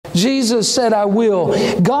Jesus said, I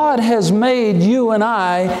will. God has made you and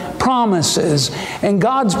I promises. And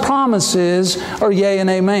God's promises are yea and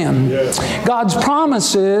amen. Yes. God's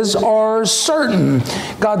promises are certain.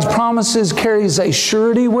 God's promises carries a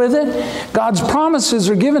surety with it. God's promises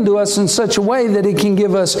are given to us in such a way that it can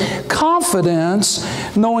give us confidence,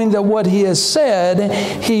 knowing that what He has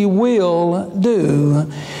said, He will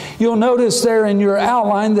do. You'll notice there in your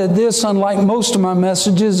outline that this, unlike most of my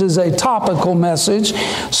messages, is a topical message.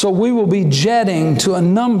 So we will be jetting to a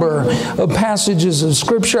number of passages of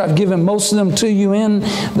Scripture. I've given most of them to you in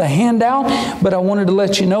the handout, but I wanted to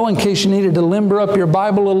let you know in case you needed to limber up your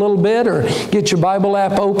Bible a little bit or get your Bible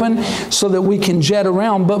app open so that we can jet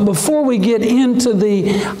around. But before we get into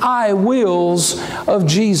the I wills of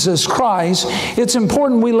Jesus Christ, it's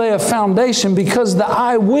important we lay a foundation, because the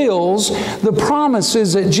I wills, the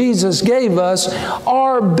promises that Jesus gave us,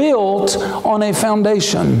 are built on a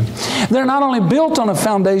foundation. They're not only built on a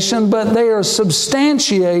foundation, but they are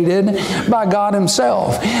substantiated by God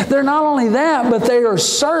Himself. They're not only that, but they are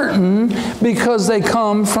certain because they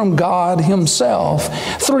come from God Himself.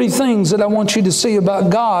 Three things that I want you to see about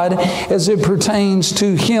God as it pertains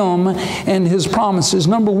to Him and His promises.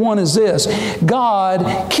 Number one is this: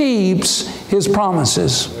 God keeps His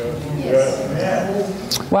promises.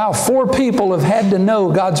 Wow, 4 people have had to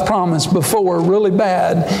know God's promise before really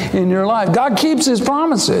bad in your life. God keeps His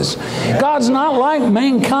promises. God's not like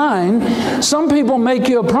mankind. Some people make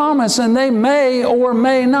you a promise and they may or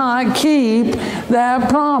may not keep that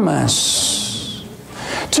promise.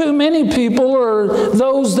 Too many people are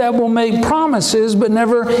those that will make promises but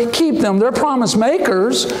never keep them. They're promise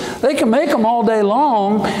makers. They can make them all day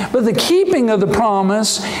long, but the keeping of the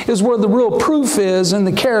promise is where the real proof is in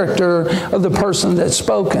the character of the person that's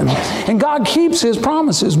spoken. And God keeps His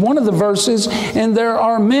promises. One of the verses, and there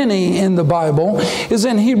are many in the Bible, is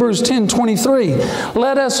in Hebrews 10:23.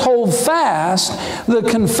 Let us hold fast the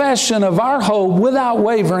confession of our hope without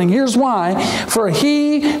wavering. Here's why. For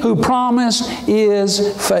He who promised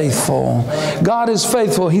is faithful. God is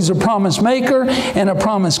faithful. He's a promise maker and a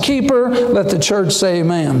promise keeper. Let the church say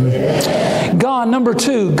amen. God, number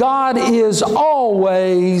 2, God is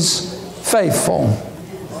always faithful.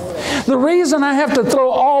 The reason I have to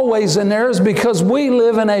throw always in there is because we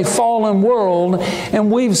live in a fallen world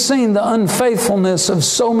and we've seen the unfaithfulness of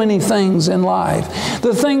so many things in life.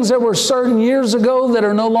 The things that were certain years ago that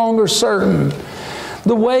are no longer certain.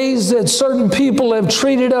 The ways that certain people have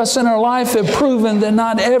treated us in our life have proven that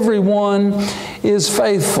not everyone is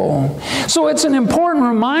faithful. So it's an important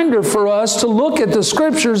reminder for us to look at the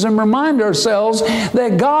Scriptures and remind ourselves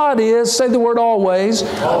that God is, say the word always,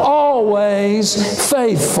 always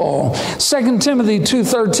faithful. 2 Timothy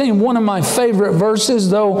 2:13, one of my favorite verses,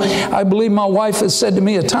 though I believe my wife has said to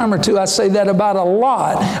me a time or two, I say that about a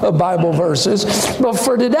lot of Bible verses. But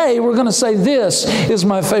for today, we're going to say this is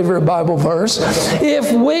my favorite Bible verse.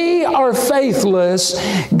 If we are faithless,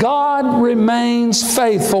 God remains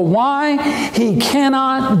faithful. Why? He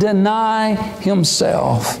cannot deny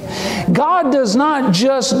Himself. God does not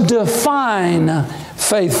just define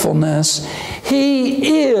faithfulness.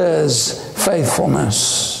 He is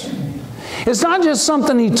faithfulness. It's not just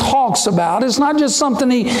something He talks about. It's not just something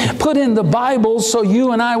He put in the Bible so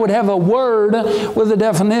you and I would have a word with a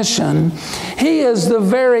definition. He is the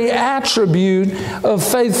very attribute of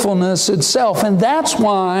faithfulness itself. And that's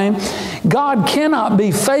why God cannot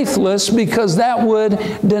be faithless, because that would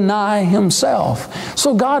deny Himself.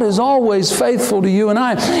 So God is always faithful to you and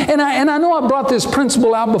I. And I know I brought this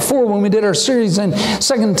principle out before when we did our series in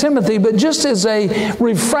 2 Timothy, but just as a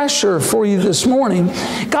refresher for you this morning,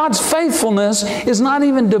 God's faithfulness is not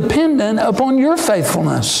even dependent upon your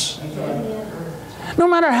faithfulness. No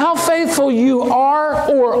matter how faithful you are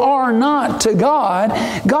or are not to God,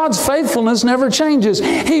 God's faithfulness never changes.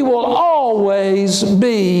 He will always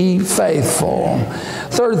be faithful.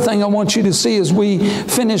 Third thing I want you to see as we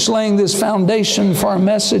finish laying this foundation for our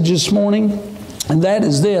message this morning, and that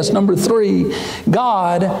is this. Number 3,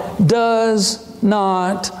 God does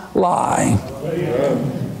not lie.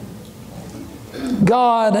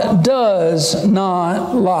 God does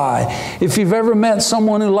not lie. If you've ever met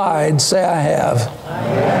someone who lied, say, I have.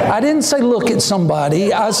 I didn't say look at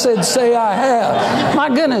somebody. I said, say, I have.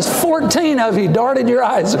 My goodness, 14 of you darted your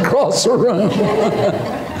eyes across the room.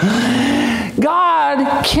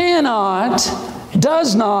 God cannot,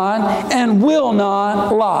 does not, and will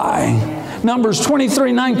not lie. Numbers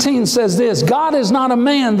 23:19 says this, God is not a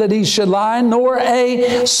man that he should lie, nor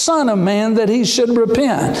a son of man that he should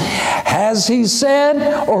repent. Has he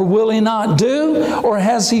said, or will he not do? Or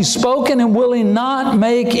has he spoken, and will he not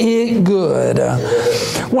make it good?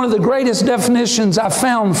 One of the greatest definitions I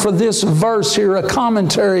found for this verse here, a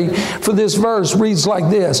commentary for this verse, reads like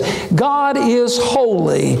this. God is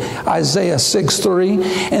holy, Isaiah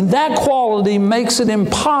 6:3, and that quality makes it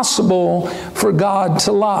impossible for God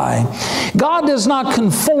to lie. God does not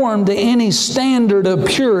conform to any standard of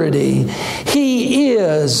purity. He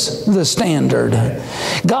is the standard.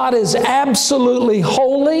 God is absolutely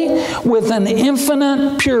holy with an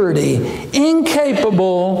infinite purity,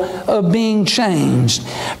 incapable of being changed.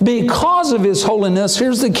 Because of his holiness,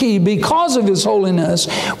 here's the key, because of his holiness,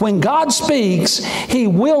 when God speaks, he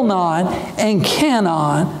will not and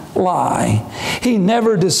cannot lie. He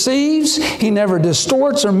never deceives, he never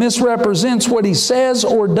distorts or misrepresents what he says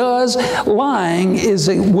or does. Lying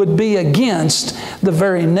would be against the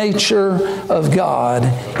very nature of God,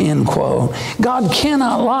 end quote. God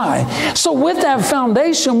cannot lie. So with that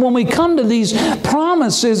foundation, when we come to these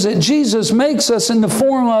promises that Jesus makes us in the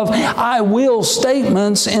form of I will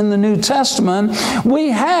statements in the New Testament, we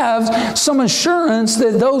have some assurance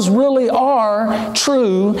that those really are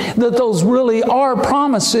true, that those really are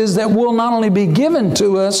promises that will not only be given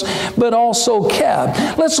to us, but also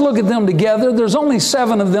kept. Let's look at them together. There's only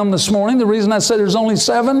 7 of them this morning. The reason I said there's only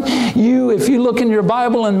 7, if you look in your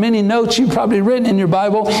Bible and many notes you've probably written in your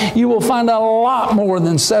Bible, you will find a lot more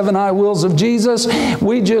than 7 I wills of Jesus.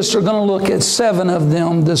 We just are going to look at 7 of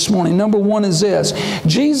them this morning. Number 1 is this.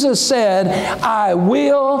 Jesus said, I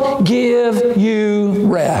will give you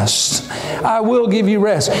rest. I will give you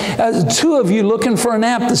rest. 2 of you looking for a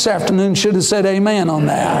nap this afternoon should have said amen on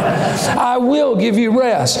that. I will give you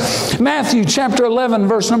rest. Matthew chapter 11,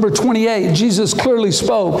 verse number 28, Jesus clearly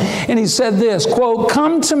spoke, and he said this, quote,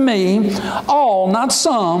 come to me, all, not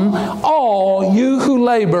some, all you who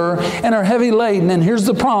labor and are heavy laden, and here's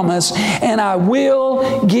the promise, and I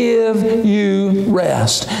will give you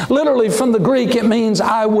rest. Literally from the Greek, it means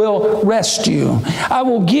I will rest you. I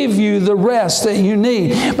will give you the rest that you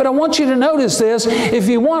need. But I want you to notice this, if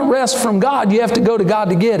you want rest from God, you have to go to God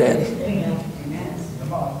to get it.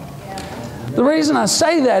 The reason I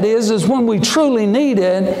say that is when we truly need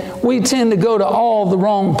it, we tend to go to all the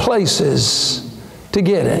wrong places to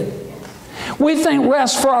get it. We think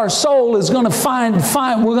rest for our soul is going to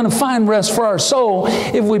we're going to find rest for our soul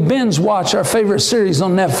if we binge watch our favorite series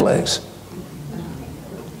on Netflix.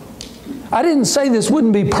 I didn't say this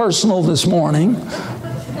wouldn't be personal this morning.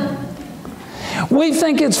 We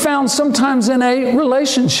think it's found sometimes in a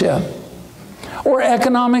relationship or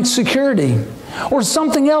economic security, or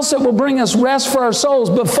something else that will bring us rest for our souls.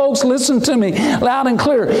 But folks, listen to me loud and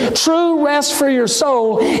clear. True rest for your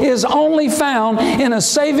soul is only found in a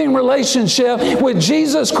saving relationship with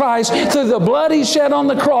Jesus Christ through the blood he shed on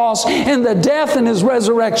the cross and the death and his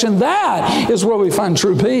resurrection. That is where we find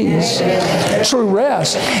true peace, true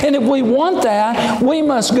rest. And if we want that, we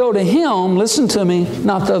must go to him, listen to me,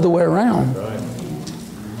 not the other way around.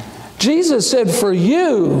 Jesus said for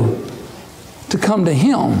you to come to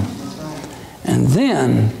him, and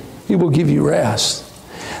then he will give you rest.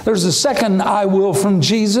 There's a second I will from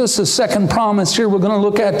Jesus, a second promise here we're going to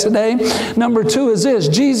look at today. Number 2 is this.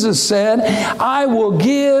 Jesus said, I will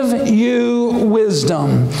give you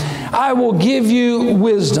wisdom. I will give you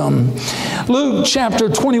wisdom. Luke chapter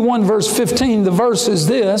 21 verse 15, the verse is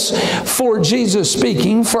this, for Jesus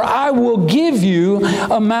speaking, for I will give you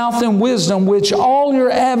a mouth and wisdom which all your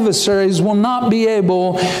adversaries will not be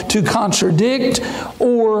able to contradict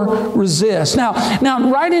or resist. Now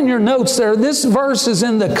write in your notes there, this verse is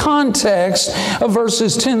in the context of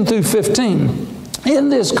verses 10 through 15. In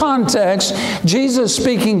this context, Jesus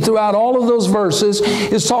speaking throughout all of those verses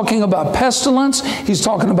is talking about pestilence. He's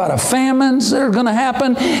talking about a famines that are going to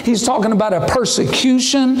happen. He's talking about a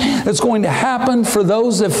persecution that's going to happen for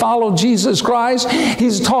those that follow Jesus Christ.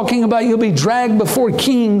 He's talking about you'll be dragged before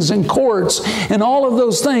kings and courts and all of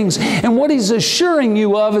those things. And what he's assuring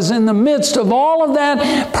you of is in the midst of all of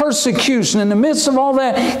that persecution, in the midst of all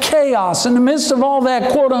that chaos, in the midst of all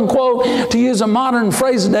that quote unquote, to use a modern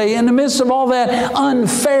phrase today, in the midst of all that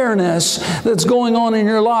unfairness that's going on in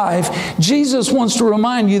your life, Jesus wants to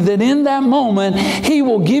remind you that in that moment, he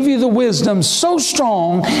will give you the wisdom so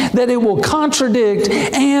strong that it will contradict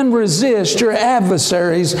and resist your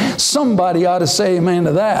adversaries. Somebody ought to say amen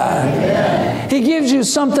to that. Amen. He gives you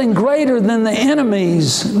something greater than the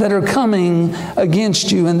enemies that are coming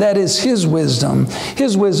against you, and that is his wisdom.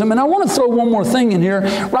 His wisdom. And I want to throw one more thing in here.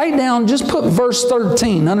 Write down, just put verse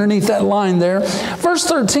 13 underneath that line there. Verse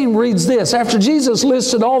 13 reads this. After Jesus Jesus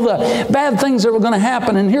listed all the bad things that were going to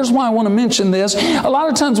happen. And here's why I want to mention this. A lot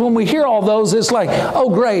of times when we hear all those, it's like, oh,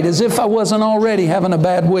 great, as if I wasn't already having a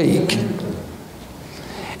bad week.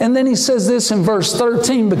 And then he says this in verse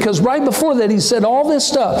 13, because right before that he said all this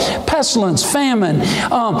stuff, pestilence, famine,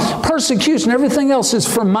 persecution, everything else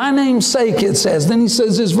is for my name's sake, it says. Then he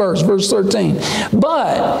says this verse 13,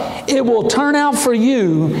 but it will turn out for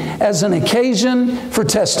you as an occasion for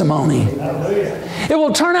testimony. It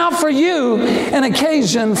will turn out for you an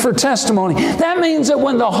occasion for testimony. That means that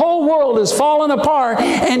when the whole world is falling apart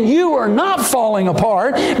and you are not falling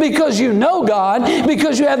apart because you know God,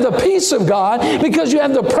 because you have the peace of God, because you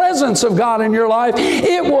have the presence of God in your life,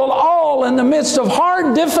 it will all, in the midst of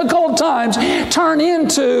hard, difficult times, turn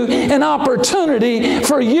into an opportunity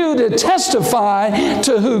for you to testify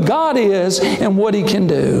to who God is and what He can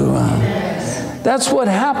do. That's what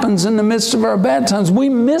happens in the midst of our bad times. We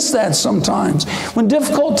miss that sometimes. When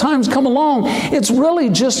difficult times come along, it's really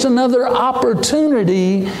just another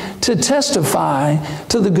opportunity to testify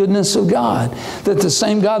to the goodness of God. That the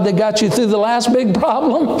same God that got you through the last big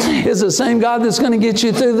problem is the same God that's going to get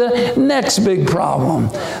you through the next big problem.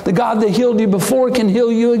 The God that healed you before can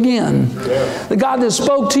heal you again. The God that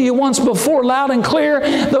spoke to you once before loud and clear,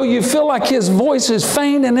 though you feel like His voice is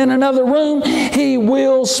faint and in another room, He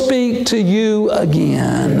will speak to you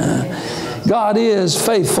again. God is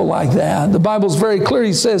faithful like that. The Bible's very clear.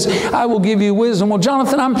 He says, I will give you wisdom. Well,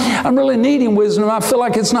 Jonathan, I'm really needing wisdom. I feel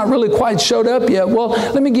like it's not really quite showed up yet. Well,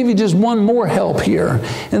 let me give you just one more help here.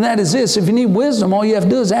 And that is this. If you need wisdom, all you have to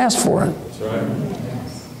do is ask for it. That's right.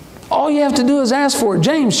 All you have to do is ask for it.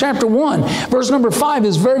 James chapter 1, verse number 5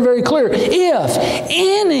 is very, very clear. If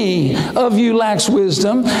any of you lacks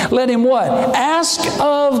wisdom, let him what? Ask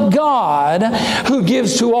of God, who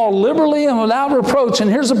gives to all liberally and without reproach. And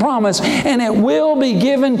here's the promise, and it will be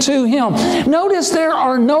given to him. Notice there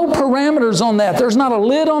are no parameters on that. There's not a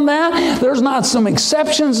lid on that. There's not some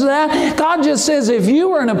exceptions to that. God just says if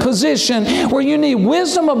you are in a position where you need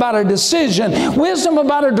wisdom about a decision, wisdom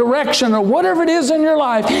about a direction, or whatever it is in your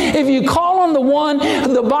life, if you call on the one,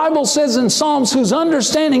 the Bible says in Psalms, whose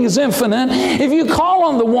understanding is infinite, if you call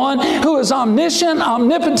on the one who is omniscient,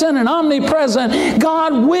 omnipotent, and omnipresent,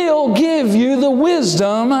 God will give you the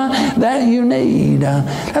wisdom that you need.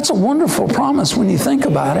 That's a wonderful promise when you think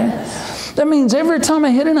about it. That means every time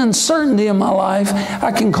I hit an uncertainty in my life,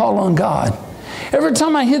 I can call on God. Every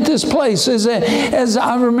time I hit this place, as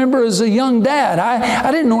I remember as a young dad,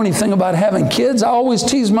 I didn't know anything about having kids. I always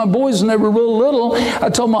teased my boys when they were real little. I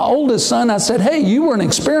told my oldest son, I said, hey, you were an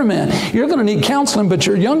experiment. You're going to need counseling, but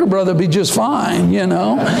your younger brother will be just fine, you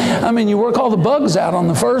know. I mean, you work all the bugs out on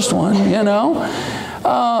the first one, you know.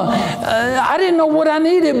 I didn't know what I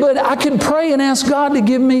needed, but I could pray and ask God to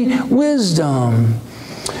give me wisdom.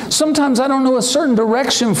 Sometimes I don't know a certain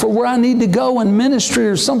direction for where I need to go in ministry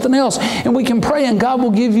or something else. And we can pray and God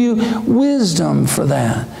will give you wisdom for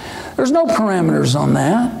that. There's no parameters on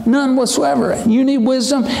that. None whatsoever. You need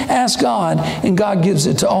wisdom, ask God, and God gives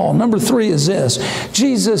it to all. Number 3 is this.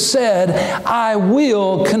 Jesus said, I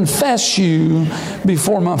will confess you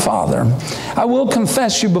before my Father. I will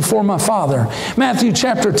confess you before my Father. Matthew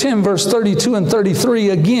chapter 10, verse 32 and 33,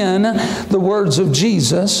 again, the words of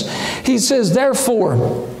Jesus. He says,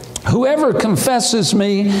 therefore, whoever confesses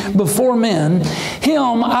me before men,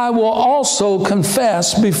 him I will also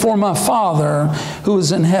confess before my Father who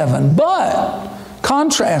is in heaven. But,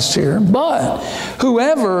 contrast here, but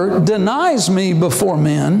whoever denies me before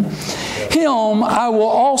men, him I will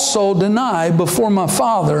also deny before my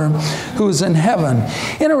Father who is in heaven.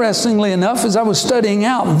 Interestingly enough, as I was studying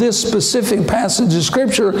out this specific passage of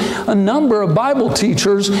Scripture, a number of Bible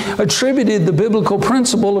teachers attributed the biblical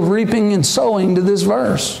principle of reaping and sowing to this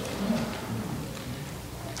verse.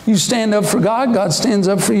 You stand up for God, God stands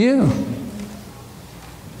up for you.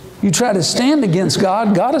 You try to stand against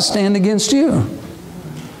God, God will stand against you.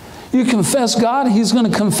 You confess God, He's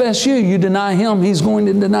going to confess you. You deny Him, He's going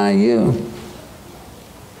to deny you.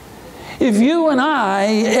 If you and I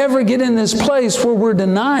ever get in this place where we're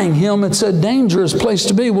denying Him, it's a dangerous place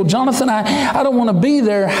to be. Well, Jonathan, I don't want to be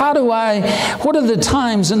there. What are the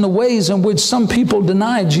times and the ways in which some people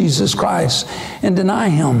deny Jesus Christ and deny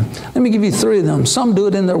Him? Let me give you 3 of them. Some do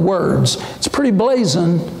it in their words. It's pretty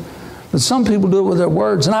blazing, but some people do it with their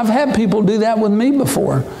words. And I've had people do that with me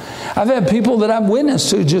before. I've had people that I've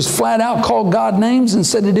witnessed to just flat out called God names and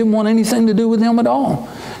said they didn't want anything to do with Him at all.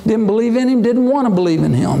 Didn't believe in Him, didn't want to believe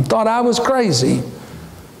in Him. Thought I was crazy.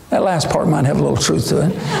 That last part might have a little truth to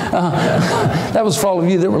it. That was for all of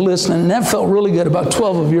you that were listening, and that felt really good. About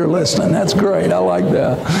 12 of you are listening. That's great. I like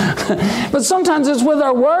that. But sometimes it's with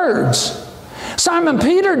our words. Simon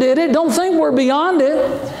Peter did it. Don't think we're beyond it.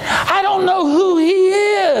 I don't know who he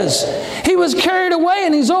is. He was carried away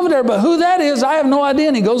and he's over there, but who that is, I have no idea.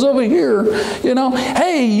 And he goes over here, you know,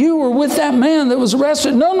 hey, you were with that man that was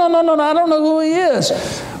arrested. No, I don't know who he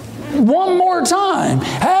is. One more time.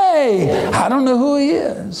 Hey, I don't know who he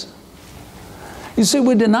is. You see,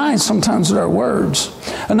 we deny sometimes with our words.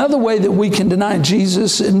 Another way that we can deny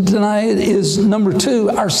Jesus and deny it is, number 2,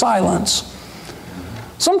 our silence.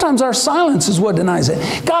 Sometimes our silence is what denies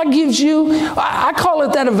it. God gives you, I call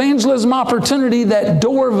it that evangelism opportunity, that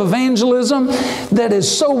door of evangelism that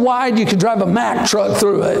is so wide you could drive a Mack truck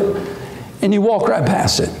through it and you walk right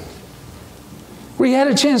past it. Where you had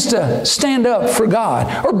a chance to stand up for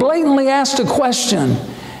God or blatantly ask a question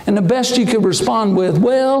and the best you could respond with,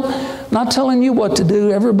 well, not telling you what to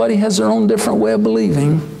do. Everybody has their own different way of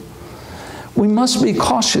believing. We must be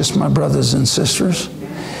cautious, my brothers and sisters,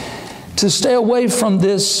 to stay away from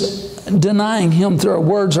this denying Him through our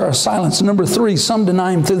words or our silence. Number 3, some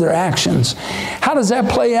deny Him through their actions. How does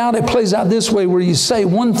that play out? It plays out this way, where you say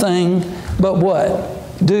one thing, but what?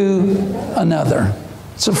 Do another.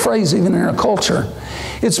 It's a phrase even in our culture.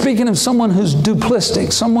 It's speaking of someone who's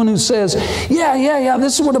duplistic, someone who says, yeah,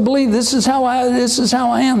 this is what I believe, this is how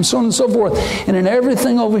I am, so on and so forth. And then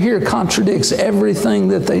everything over here contradicts everything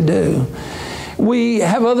that they do. We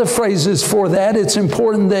have other phrases for that. It's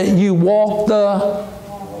important that you walk the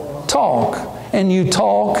talk and you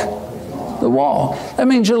talk the walk. That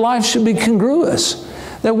means your life should be congruous.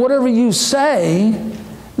 That whatever you say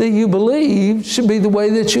that you believe should be the way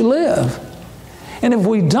that you live. And if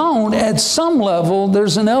we don't, at some level,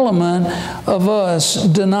 there's an element of us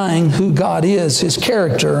denying who God is, His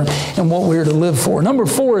character, and what we're to live for. Number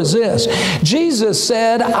 4 is this. Jesus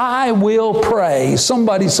said, I will pray.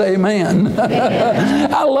 Somebody say amen.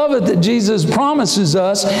 I love it that Jesus promises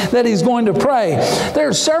us that He's going to pray. There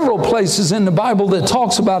are several places in the Bible that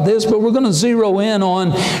talks about this, but we're going to zero in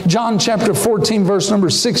on John chapter 14, verse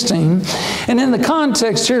number 16. And in the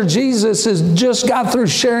context here, Jesus has just got through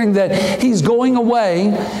sharing that He's going away,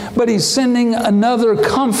 but He's sending another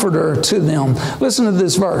comforter to them. Listen to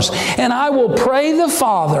this verse. And I will pray the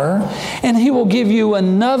Father, and He will give you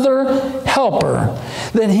another helper,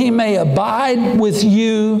 that He may abide with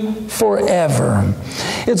you forever.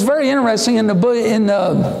 It's very interesting in the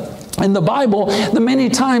Bible, the many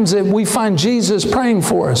times that we find Jesus praying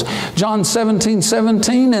for us. John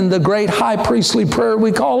 17:17, and the great high priestly prayer,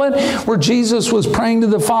 we call it, where Jesus was praying to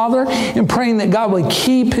the Father and praying that God would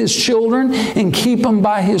keep His children and keep them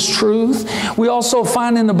by His truth. We also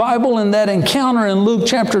find in the Bible, in that encounter in Luke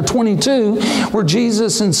chapter 22, where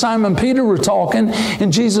Jesus and Simon Peter were talking,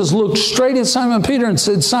 and Jesus looked straight at Simon Peter and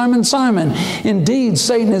said, Simon, Simon, indeed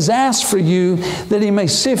Satan has asked for you that he may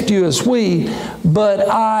sift you as wheat, but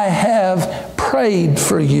I have prayed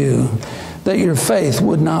for you that your faith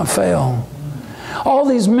would not fail. All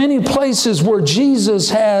these many places where Jesus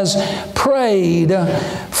has prayed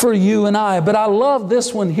for you and I. But I love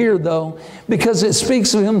this one here, though, because it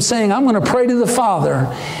speaks of Him saying, I'm going to pray to the Father,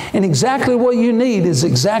 and exactly what you need is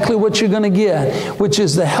exactly what you're going to get, which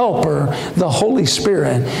is the Helper, the Holy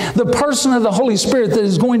Spirit. The person of the Holy Spirit that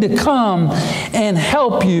is going to come and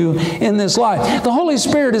help you in this life. The Holy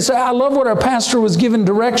Spirit is, I love what our pastor was given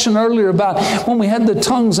direction earlier about when we had the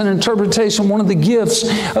tongues and interpretation, one of the gifts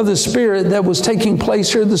of the Spirit that was taking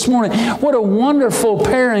place here this morning. What a wonderful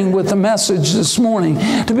pairing with the message this morning,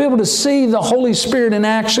 to be able to see the Holy Spirit in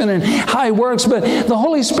action and how He works. But the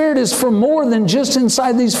Holy Spirit is for more than just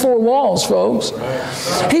inside these 4 walls, folks.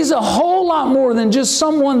 He's a whole lot more than just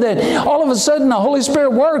someone that all of a sudden the Holy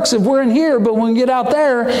Spirit works if we're in here, but when we get out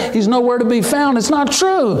there, He's nowhere to be found. It's not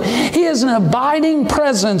true. He is an abiding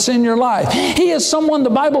presence in your life. He is someone, the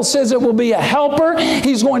Bible says, it will be a helper.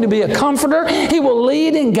 He's going to be a comforter. He will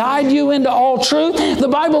lead and guide you into all truth. The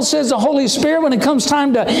Bible says the Holy Spirit, when it comes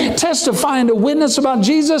time to testify and to witness about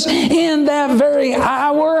Jesus, in that very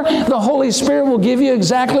hour, the Holy Spirit will give you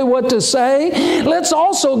exactly what to say. Let's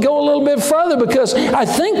also go a little bit further, because I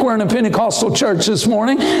think we're in a Pentecostal church this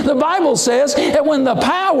morning. The Bible says that when the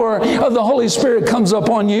power of the Holy Spirit comes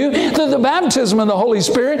upon you, through the baptism of the Holy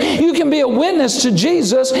Spirit, you can be a witness to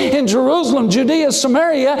Jesus in Jerusalem, Judea,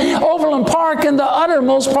 Samaria, Overland Park, and the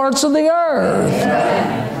uttermost parts of the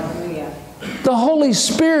earth. The Holy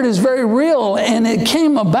Spirit is very real, and it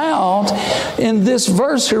came about in this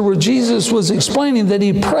verse here where Jesus was explaining that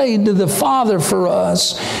He prayed to the Father for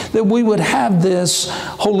us that we would have this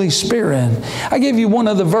Holy Spirit. I gave you one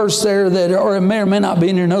other verse there that, or it may or may not be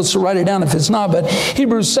in your notes, so write it down if it's not, but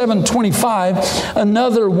Hebrews 7:25,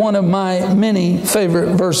 another one of my many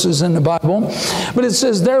favorite verses in the Bible. But it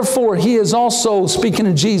says, therefore He is also, speaking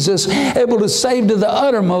of Jesus, able to save to the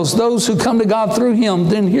uttermost those who come to God through Him.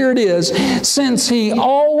 Then here it is, since He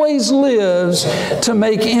always lives to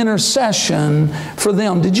make intercession for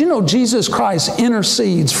them. Did you know Jesus Christ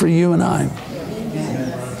intercedes for you and I?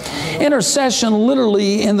 Intercession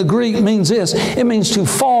literally in the Greek means this. It means to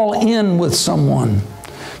fall in with someone.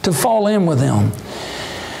 To fall in with them.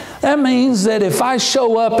 That means that if I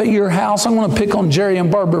show up at your house, I'm going to pick on Jerry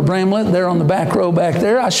and Barbara Bramlett. They're on the back row back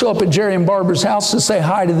there. I show up at Jerry and Barbara's house to say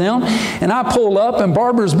hi to them. And I pull up, and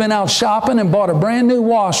Barbara's been out shopping and bought a brand new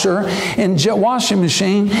washer and washing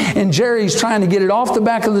machine. And Jerry's trying to get it off the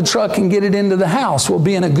back of the truck and get it into the house. Well,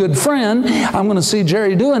 being a good friend, I'm going to see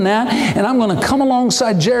Jerry doing that. And I'm going to come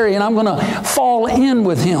alongside Jerry, and I'm going to fall in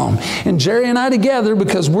with him. And Jerry and I together,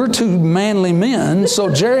 because we're two manly men,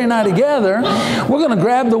 so Jerry and I together, we're going to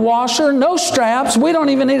grab the washer, no straps. We don't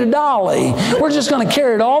even need a dolly. We're just going to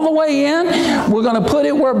carry it all the way in. We're going to put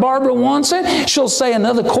it where Barbara wants it. She'll say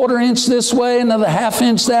another 1/4 inch this way, another 1/2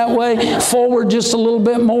 inch that way, forward just a little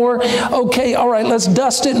bit more. Okay, all right, let's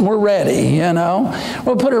dust it and we're ready, you know.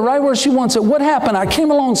 We'll put it right where she wants it. What happened? I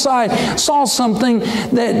came alongside, saw something,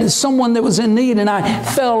 someone that was in need, and I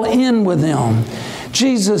fell in with them.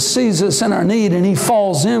 Jesus sees us in our need, and He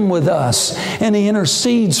falls in with us, and He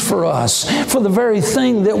intercedes for us for the very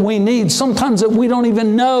thing that we need, sometimes that we don't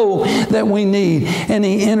even know that we need, and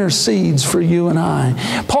He intercedes for you and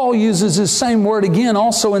I. Paul uses this same word again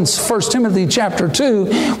also in 1 Timothy chapter 2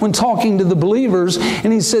 when talking to the believers,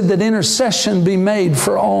 and he said that intercession be made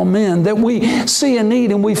for all men, that we see a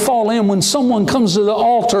need and we fall in. When someone comes to the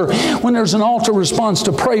altar, when there's an altar response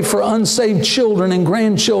to pray for unsaved children and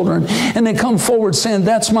grandchildren, and they come forward saying,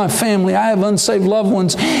 that's my family, I have unsaved loved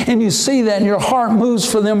ones, and you see that and your heart moves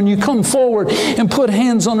for them, and you come forward and put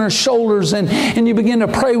hands on their shoulders and you begin to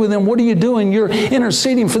pray with them. What are you doing? You're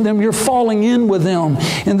interceding for them. You're falling in with them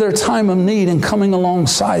in their time of need and coming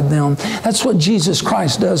alongside them. That's what Jesus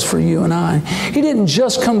Christ does for you and I. He didn't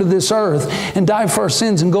just come to this earth and die for our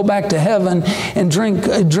sins and go back to heaven and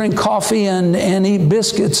drink coffee and eat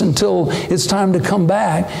biscuits until it's time to come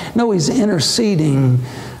back. No, He's interceding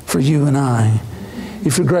for you and I.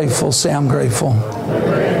 If you're grateful, say, I'm grateful.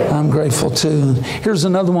 I'm grateful too. Here's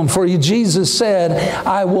another one for you. Jesus said,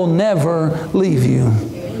 I will never leave you.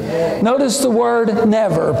 Notice the word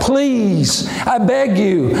never. Please, I beg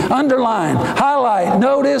you, underline, highlight.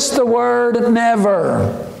 Notice the word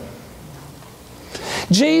never.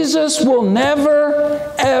 Jesus will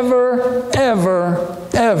never, ever, ever,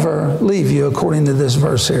 ever leave you, according to this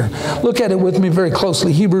verse here. Look at it with me very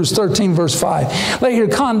closely. Hebrews 13, verse 5. Let your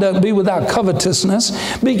conduct be without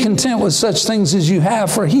covetousness. Be content with such things as you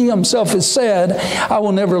have, for He Himself has said, I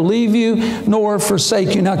will never leave you nor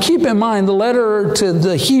forsake you. Now keep in mind, the letter to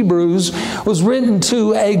the Hebrews was written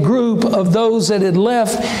to a group of those that had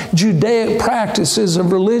left Judaic practices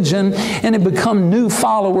of religion and had become new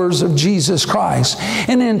followers of Jesus Christ.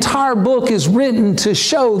 And the entire book is written to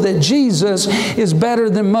show that Jesus is better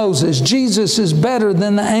than Moses. Jesus is better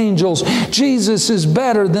than the angels. Jesus is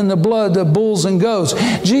better than the blood of bulls and goats.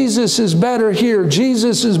 Jesus is better here.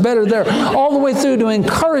 Jesus is better there. All the way through to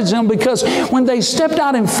encourage them, because when they stepped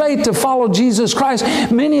out in faith to follow Jesus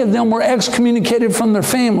Christ, many of them were excommunicated from their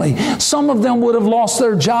family. Some of them would have lost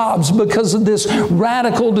their jobs because of this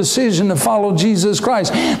radical decision to follow Jesus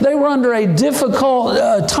Christ. They were under a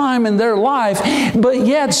difficult time in their life, but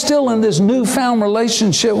yet still in this newfound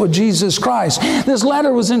relationship with Jesus Christ. This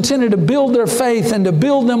letter was intended to build their faith and to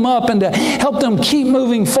build them up and to help them keep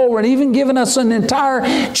moving forward, even giving us an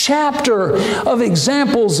entire chapter of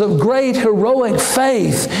examples of great heroic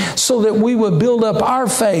faith so that we would build up our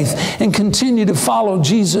faith and continue to follow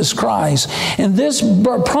Jesus Christ. And this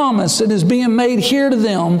promise that is being made here to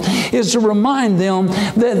them is to remind them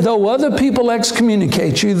that though other people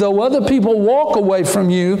excommunicate you, though other people walk away from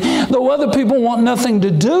you, though other people want nothing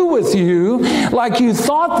to do with you like you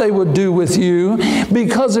thought they would do with you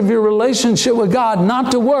because of your relationship with God,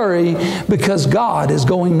 not to worry, because God is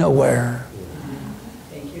going nowhere.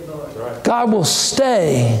 Thank you, Lord. God will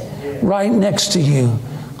stay right next to you,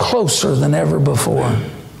 closer than ever before.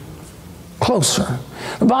 Closer.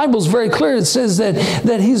 The Bible's very clear. It says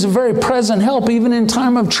that He's a very present help even in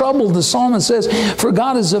time of trouble. The psalmist says, for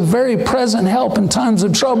God is a very present help in times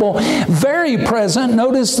of trouble. Very present.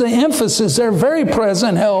 Notice the emphasis there. Very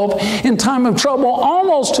present help in time of trouble.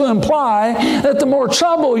 Almost to imply that the more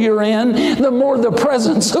trouble you're in, the more the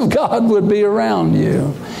presence of God would be around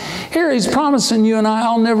you. Here He's promising you and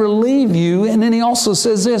I'll never leave you. And then He also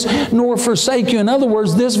says this, nor forsake you. In other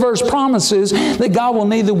words, this verse promises that God will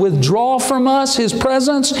neither withdraw from us His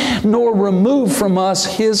presence nor remove from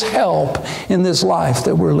us His help in this life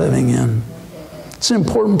that we're living in. It's an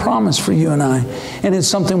important promise for you and I, and it's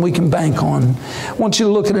something we can bank on. I want you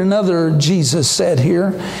to look at another Jesus said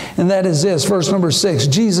here, and that is this, verse number 6.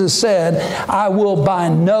 Jesus said, I will by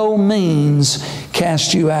no means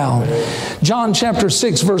cast you out. John chapter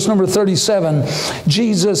 6, verse number 37.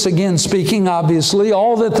 Jesus again speaking, obviously,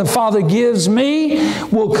 all that the Father gives me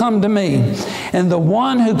will come to me. And the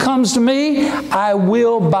one who comes to me, I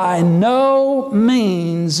will by no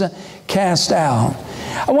means cast out.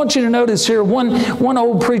 I want you to notice here, one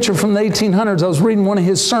old preacher from the 1800s, I was reading one of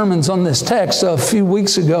his sermons on this text a few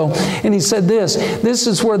weeks ago, and he said this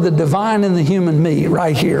is where the divine and the human meet,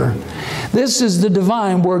 right here. This is the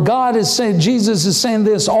divine, where God is saying, Jesus is saying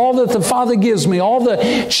this, all that the Father gives me, all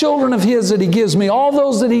the children of His that He gives me, all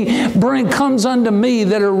those that He comes unto me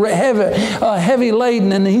that are heavy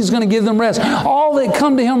laden, and He's going to give them rest. All that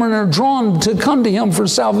come to Him and are drawn to come to Him for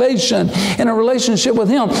salvation in a relationship with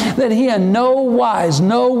Him, that He in no wise,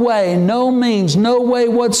 no way, no means, no way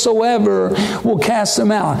whatsoever will cast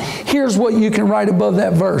them out. Here's what you can write above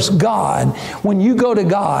that verse. God, when you go to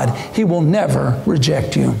God, He will never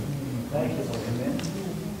reject you.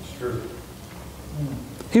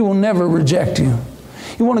 He will never reject you.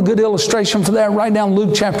 You want a good illustration for that? Write down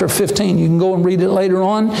Luke chapter 15. You can go and read it later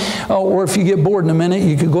on. Or if you get bored in a minute,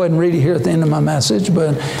 you could go ahead and read it here at the end of my message.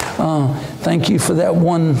 But thank you for that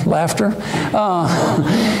one laughter.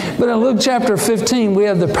 But in Luke chapter 15, we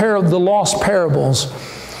have the lost parables.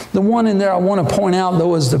 The one in there I want to point out,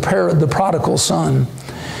 though, is the prodigal son.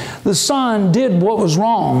 The son did what was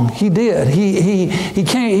wrong. He did. He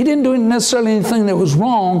didn't do necessarily anything that was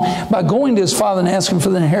wrong by going to his father and asking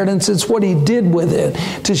for the inheritance. It's what he did with it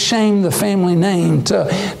to shame the family name, to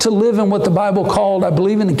live in what the Bible called, I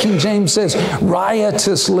believe in the King James says,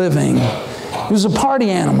 riotous living. He was a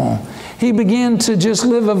party animal. He began to just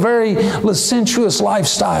live a very licentious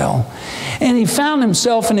lifestyle. And he found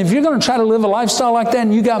himself, and if you're going to try to live a lifestyle like that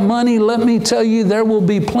and you got money, let me tell you, there will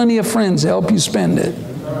be plenty of friends to help you spend it.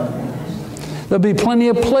 There'll be plenty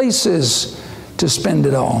of places to spend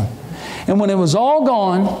it all. And when it was all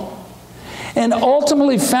gone, and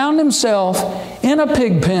ultimately found himself in a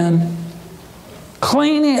pig pen,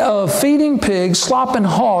 feeding pigs, slopping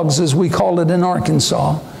hogs, as we call it in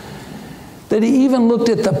Arkansas, that he even looked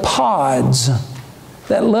at the pods,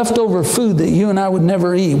 that leftover food that you and I would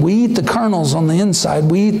never eat. We eat the kernels on the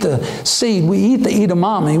inside. We eat the seed. We eat the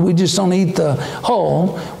edamame. We just don't eat the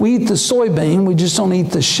hull. We eat the soybean. We just don't eat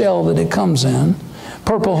the shell that it comes in.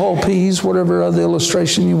 Purple hull peas, whatever other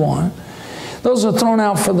illustration you want. Those are thrown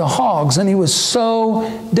out for the hogs. And he was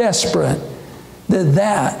so desperate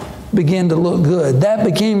that began to look good. That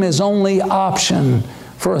became his only option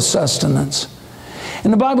for a sustenance.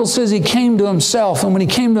 And the Bible says he came to himself. And when he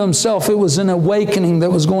came to himself, it was an awakening that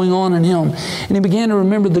was going on in him. And he began to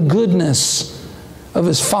remember the goodness of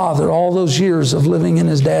his father, all those years of living in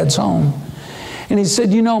his dad's home. And he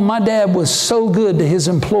said, you know, my dad was so good to his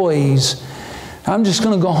employees. I'm just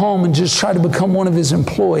going to go home and just try to become one of his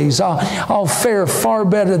employees. I'll fare far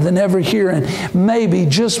better than ever here. And maybe,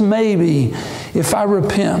 just maybe, if I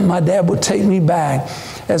repent, my dad would take me back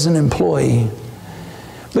as an employee.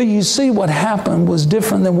 But you see, what happened was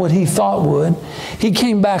different than what he thought would. He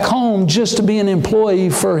came back home just to be an employee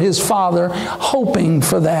for his father, hoping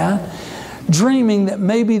for that, dreaming that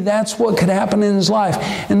maybe that's what could happen in his life.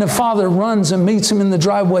 And the father runs and meets him in the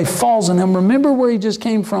driveway, falls on him. Remember where he just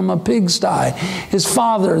came from, a pigsty. His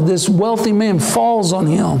father, this wealthy man, falls on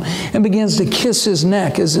him and begins to kiss his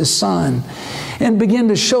neck as his son, and begin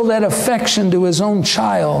to show that affection to his own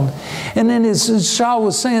child. And then his child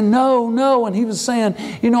was saying, no, no. And he was saying,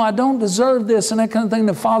 you know, I don't deserve this, and that kind of thing.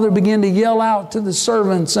 The father began to yell out to the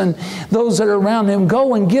servants and those that are around him,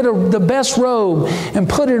 go and get the best robe and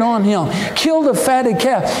put it on him. Kill the fatted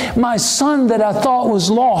calf. My son that I thought was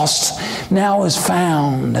lost now is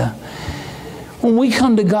found. When we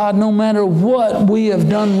come to God, no matter what we have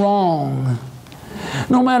done wrong,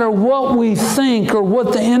 no matter what we think or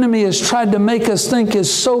what the enemy has tried to make us think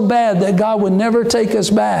is so bad that God would never take us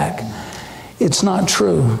back, it's not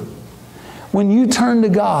true. When you turn to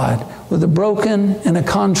God, with a broken and a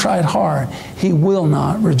contrite heart, He will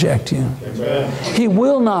not reject you. Amen. He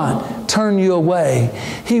will not turn you away.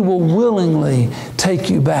 He will willingly take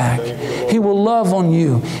you back. He will love on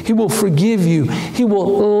you. He will forgive you. He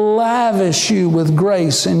will lavish you with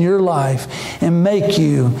grace in your life and make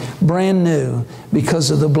you brand new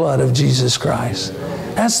because of the blood of Jesus Christ.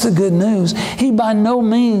 That's the good news. He by no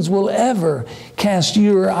means will ever cast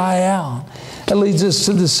you or I out. That leads us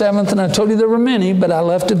to the seventh, and I told you there were many, but I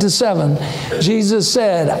left it to 7. Jesus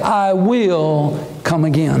said, I will come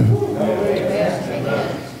again.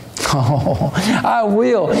 Oh, I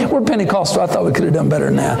will. We're Pentecostal. I thought we could have done better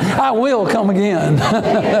than that. I will come again.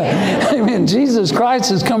 Amen. Jesus Christ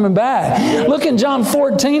is coming back. Look in John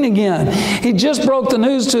 14 again. He just broke the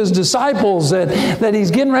news to His disciples that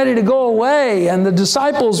He's getting ready to go away. And the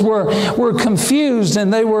disciples were confused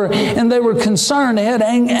and they were concerned. They had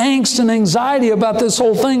angst and anxiety about this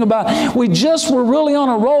whole thing about, we just were really on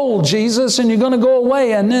a roll, Jesus, and you're going to go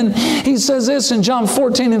away. And then He says this in John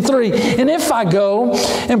 14:3, and if I go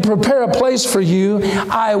and prepare a place for you,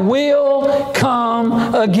 I will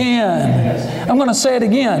come again. I'm going to say it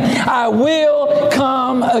again. I will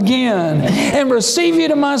come again and receive you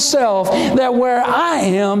to myself, that where I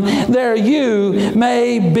am, there you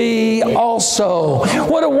may be also.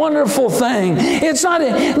 What a wonderful thing. It's not,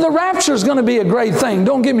 the rapture is going to be a great thing.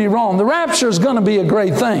 Don't get me wrong. The rapture is going to be a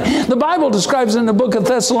great thing. The Bible describes in the book of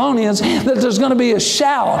Thessalonians that there's going to be a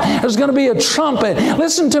shout. There's going to be a trumpet.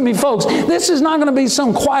 Listen to me, folks. This is not going to be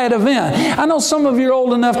some quiet event. I know some of you are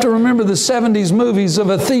old enough to remember the 70s movies of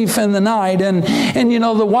A Thief in the Night, and you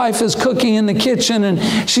know, the wife is cooking in the kitchen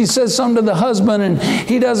and she says something to the husband and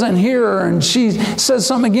he doesn't hear her, and she says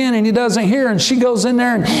something again and he doesn't hear her, and she goes in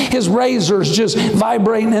there and his razor's just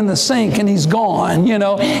vibrating in the sink and he's gone, you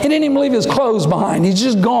know. He didn't even leave his clothes behind. He's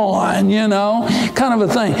just gone, you know, kind of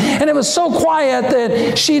a thing. And it was so quiet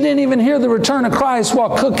that she didn't even hear the return of Christ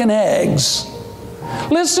while cooking eggs.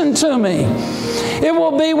 Listen to me. It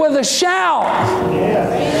will be with a shout,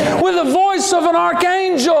 with the voice of an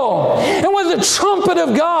archangel, and with the trumpet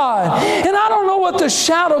of God. And I don't know what the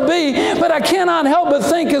shout will be, but I cannot help but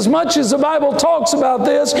think, as much as the Bible talks about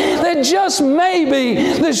this, that just maybe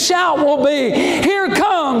the shout will be, here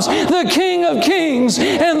comes the King of Kings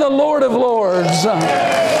and the Lord of Lords.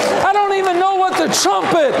 I don't even know what the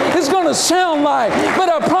trumpet is going to sound like, but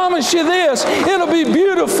I promise you this, it'll be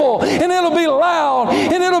beautiful, and it'll be loud,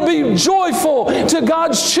 and it'll be joyful to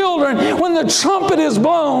God's children when the trumpet is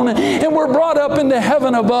blown and we're brought up into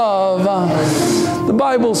heaven above. The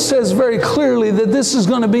Bible says very clearly that this is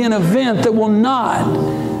going to be an event that will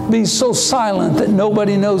not be so silent that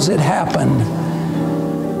nobody knows it happened.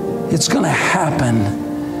 It's going to happen.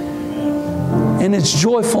 And it's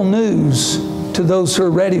joyful news to those who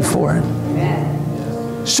are ready for it.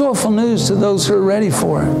 It's joyful news to those who are ready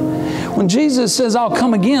for it. When Jesus says, I'll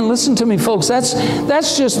come again, listen to me, folks, that's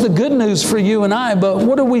just the good news for you and I, but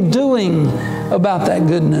what are we doing about that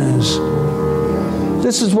good news?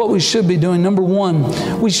 This is what we should be doing. Number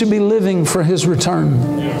 1, we should be living for His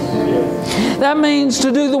return. That means,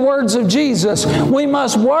 to do the words of Jesus, we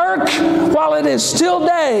must work while it is still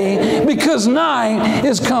day, because night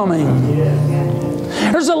is coming.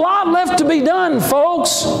 There's a lot left to be done,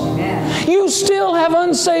 folks. You still have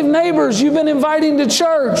unsaved neighbors you've been inviting to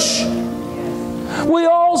church. We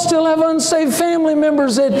all still have unsaved family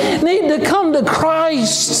members that need to come to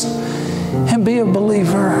Christ and be a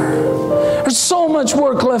believer. There's so much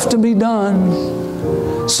work left to be done.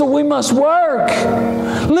 So we must work,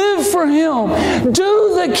 live for Him,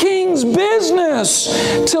 do the King's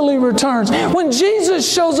business till He returns. When Jesus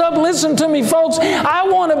shows up, listen to me, folks, I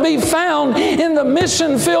want to be found in the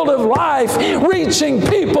mission field of life, reaching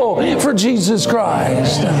people for Jesus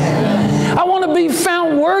Christ. I want to be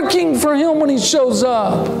found working for Him when He shows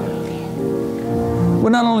up. We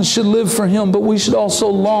not only should live for Him, but we should also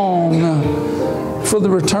long for the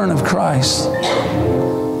return of Christ.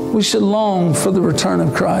 We should long for the return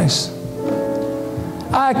of Christ.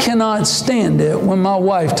 I cannot stand it when my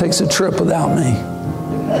wife takes a trip without me.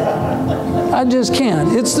 I just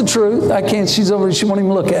can't. It's the truth. I can't. She won't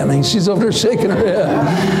even look at me. She's over there shaking her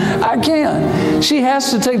head. I can't. She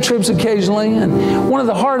has to take trips occasionally. And one of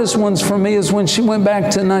the hardest ones for me is when she went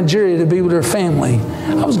back to Nigeria to be with her family.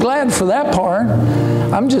 I was glad for that part.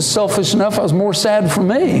 I'm just selfish enough. I was more sad for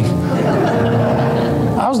me.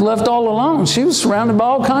 I was left all alone. She was surrounded by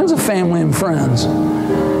all kinds of family and friends.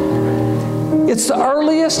 It's the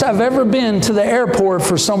earliest I've ever been to the airport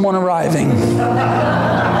for someone arriving.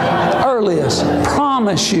 earliest.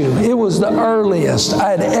 Promise you, it was the earliest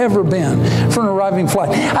I had ever been for an arriving flight.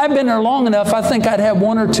 I'd been there long enough, I think I'd had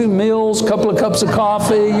 1 or 2 meals, a couple of cups of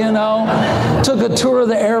coffee, you know. Took a tour of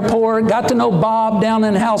the airport, got to know Bob down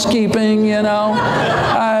in housekeeping, you know.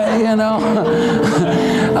 I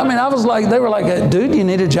mean, I was like, they were like, dude, you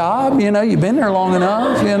need a job? You know, you've been there long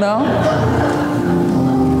enough, you know.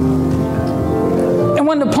 And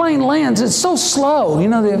when the plane lands, it's so slow, you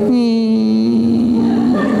know,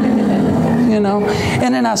 you know.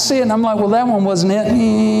 And then I see it and I'm like, well, that one wasn't it.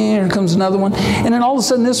 Here comes another one. And then all of a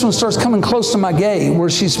sudden this one starts coming close to my gate where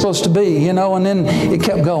she's supposed to be, you know, and then it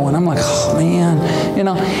kept going. I'm like, oh man, you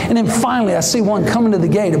know. And then finally I see one coming to the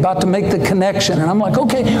gate about to make the connection. And I'm like,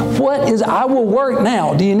 okay, I will work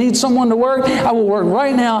now. Do you need someone to work? I will work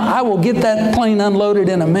right now. I will get that plane unloaded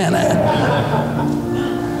in a minute.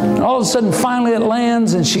 And all of a sudden, finally it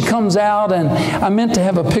lands and she comes out, and I meant to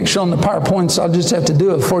have a picture on the PowerPoint, so I'll just have to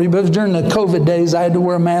do it for you. But it was during the COVID days, I had to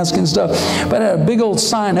wear a mask and stuff. But I had a big old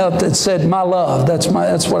sign up that said, my love. That's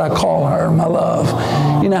what I call her, my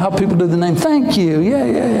love. You know how people do the name, thank you,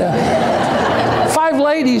 yeah. 5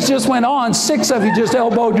 ladies just went on, 6 of you just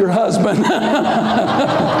elbowed your husband.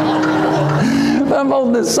 I'm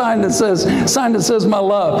holding this sign that says my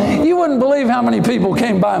love. You wouldn't believe how many people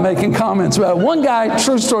came by making comments about it. One guy,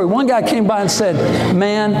 true story, one guy came by and said,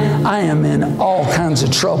 man, I am in all kinds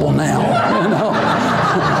of trouble now. You know?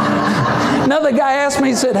 Another guy asked me,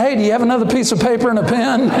 he said, hey, do you have another piece of paper and a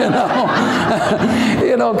pen?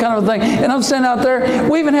 You know, kind of a thing. And I'm standing out there.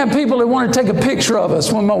 We even had people that wanted to take a picture of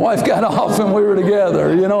us when my wife got off and we were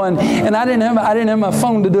together, you know, and I didn't have my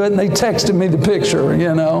phone to do it, and they texted me the picture,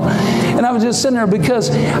 you know. And I was just sitting there because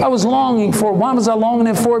I was longing for it. Why was I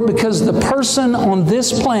longing for it? Because the person on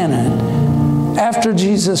this planet after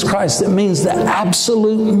Jesus Christ that means the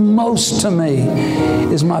absolute most to me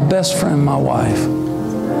is my best friend, my wife.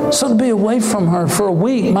 So to be away from her for a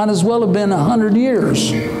week might as well have been 100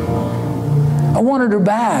 years. I wanted her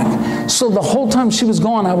back. So the whole time she was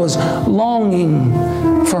gone, I was longing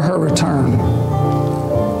for her return.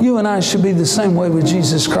 You and I should be the same way with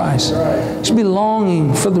Jesus Christ. We should be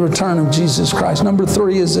longing for the return of Jesus Christ. Number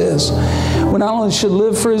 3 is this. We not only should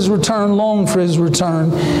live for His return, long for His return,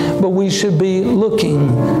 but we should be looking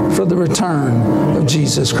for the return of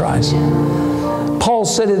Jesus Christ. Paul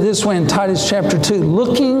said it this way in Titus chapter 2,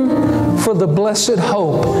 looking for the blessed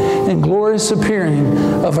hope and glorious appearing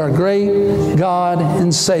of our great God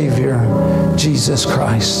and Savior, Jesus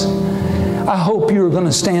Christ. I hope you are going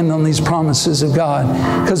to stand on these promises of God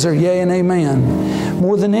because they're yea and amen.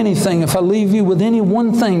 More than anything, if I leave you with any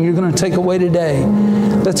one thing you're going to take away today,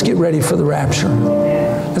 let's get ready for the rapture.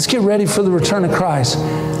 Let's get ready for the return of Christ.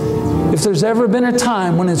 If there's ever been a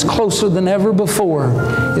time when it's closer than ever before,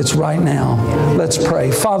 it's right now. Let's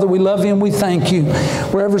pray. Father, we love You and we thank You.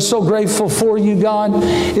 We're ever so grateful for You, God,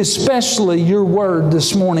 especially Your Word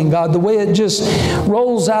this morning, God, the way it just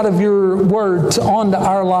rolls out of Your Word onto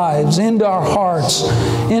our lives, into our hearts,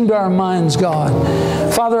 into our minds, God.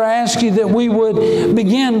 Father, I ask You that we would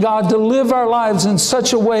begin, God, to live our lives in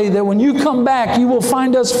such a way that when You come back, You will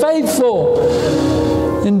find us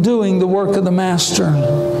faithful in doing the work of the Master.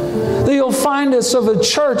 That You'll find us of a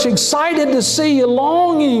church excited to see You,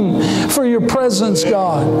 longing for Your presence,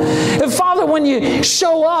 God. And Father, when You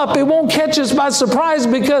show up, it won't catch us by surprise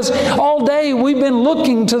because all day we've been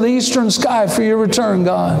looking to the eastern sky for Your return,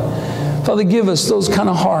 God. Father, give us those kind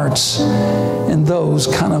of hearts and those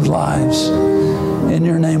kind of lives. In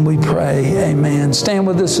Your name we pray. Amen. Stand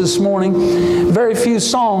with us this morning. Very few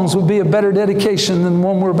songs would be a better dedication than the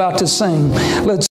one we're about to sing. Let's